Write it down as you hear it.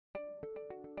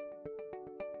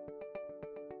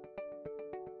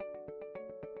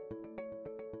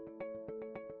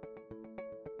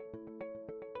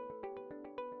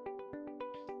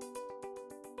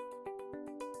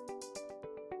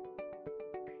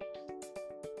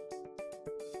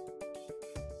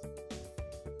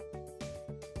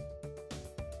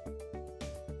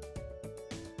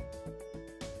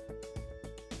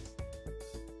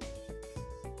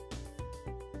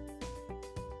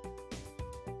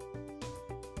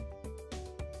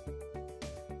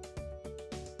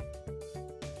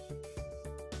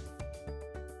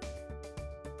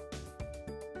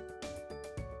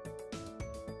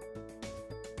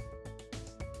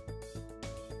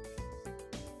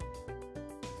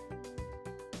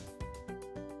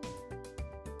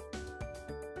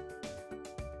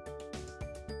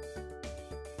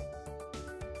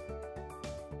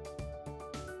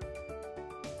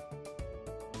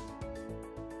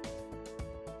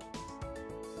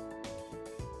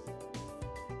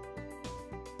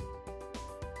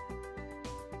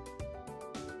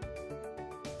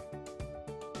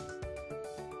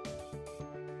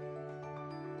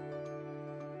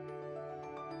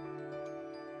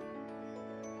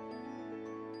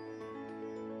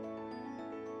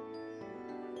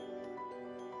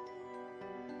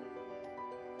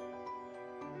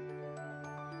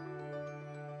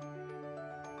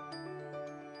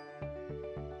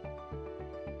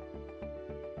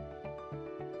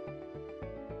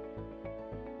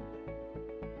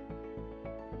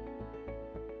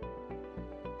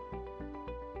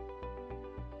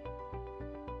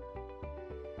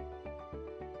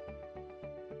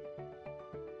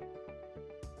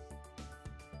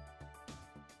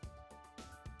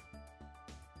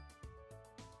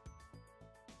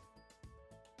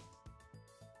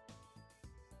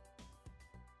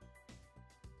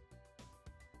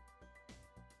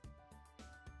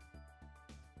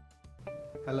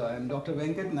Hello, I am Dr.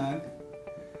 Venkat.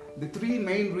 The three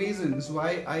main reasons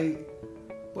why I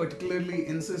particularly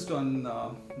insist on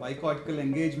bicortical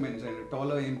engagements and a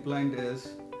taller implant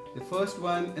is, the first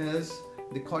one is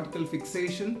the cortical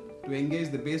fixation to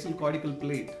engage the basal cortical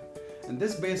plate. And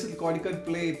this basal cortical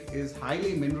plate is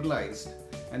highly mineralized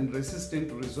and resistant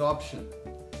to resorption.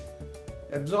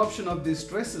 Absorption of these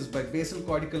stresses by basal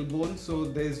cortical bone, so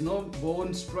there is no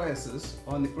bone stresses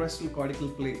on the crestal cortical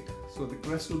plate. So the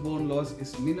crestal bone loss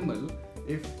is minimal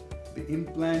if the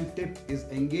implant tip is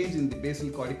engaged in the basal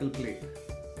cortical plate.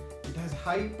 It has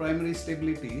high primary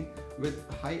stability with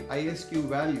high ISQ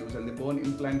values and the bone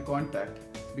implant contact,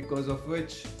 because of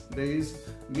which there is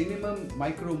minimum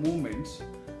micro movements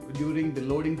during the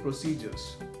loading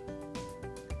procedures.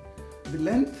 The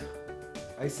length,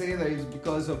 I say that is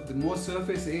because of the more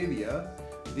surface area,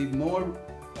 the more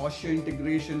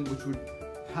osseointegration which would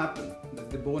happen,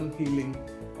 that's the bone healing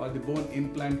or the bone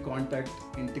implant contact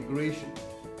integration.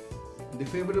 The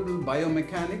favorable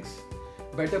biomechanics,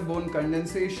 better bone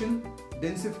condensation,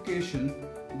 densification,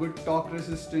 good torque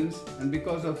resistance, and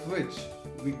because of which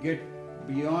we get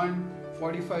beyond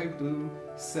 45 to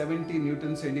 70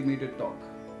 Newton centimeter torque.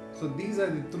 So these are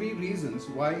the three reasons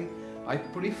why I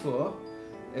prefer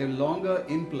a longer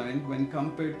implant when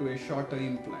compared to a shorter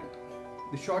implant.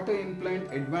 The shorter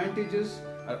implant advantages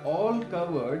are all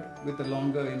covered with a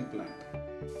longer implant.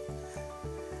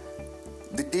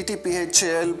 The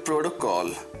Ttphil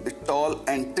protocol, the tall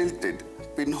and tilted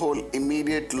pinhole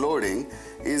immediate loading,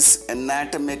 is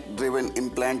anatomic driven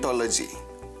implantology,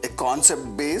 a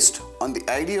concept based on the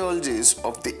ideologies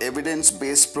of the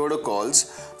evidence-based protocols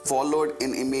followed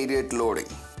in immediate loading.